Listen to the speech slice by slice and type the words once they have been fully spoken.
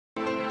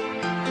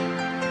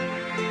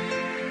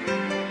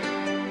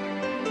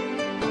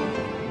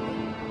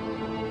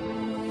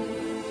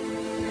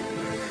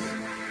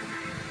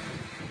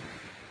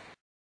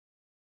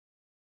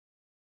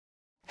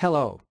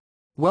Hello.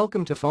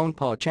 Welcome to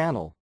PhonePaw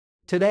channel.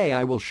 Today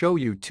I will show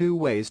you 2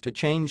 ways to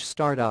change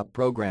startup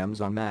programs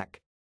on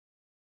Mac.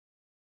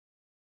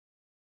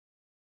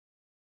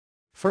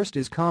 First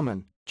is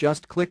common,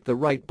 just click the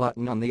right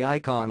button on the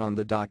icon on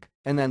the dock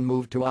and then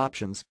move to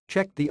Options,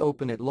 check the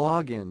Open It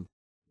login.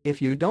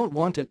 If you don't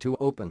want it to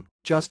open,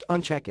 just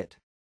uncheck it.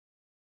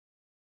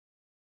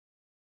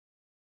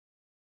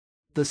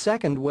 The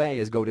second way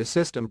is go to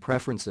System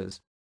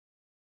Preferences.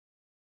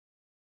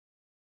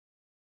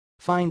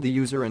 Find the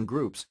User and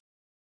Groups.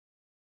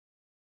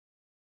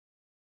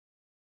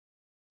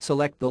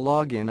 Select the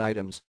login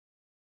items.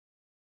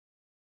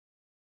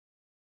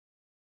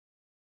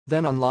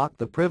 Then unlock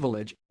the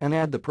privilege and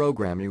add the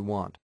program you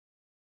want.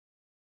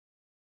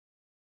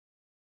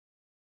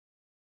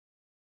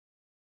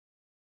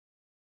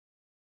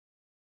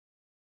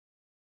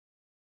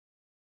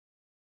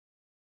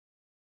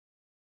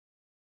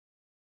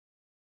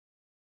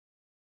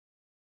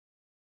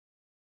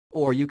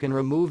 Or you can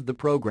remove the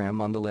program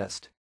on the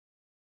list.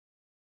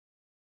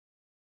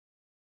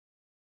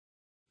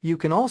 You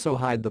can also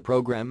hide the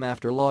program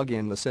after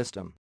login the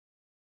system.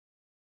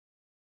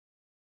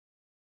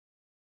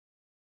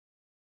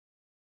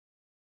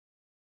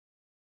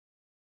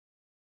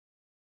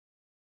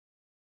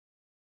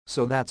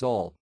 So that's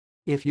all.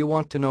 If you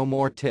want to know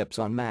more tips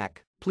on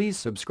Mac, please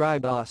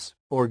subscribe us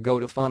or go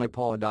to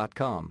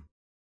phonepaw.com.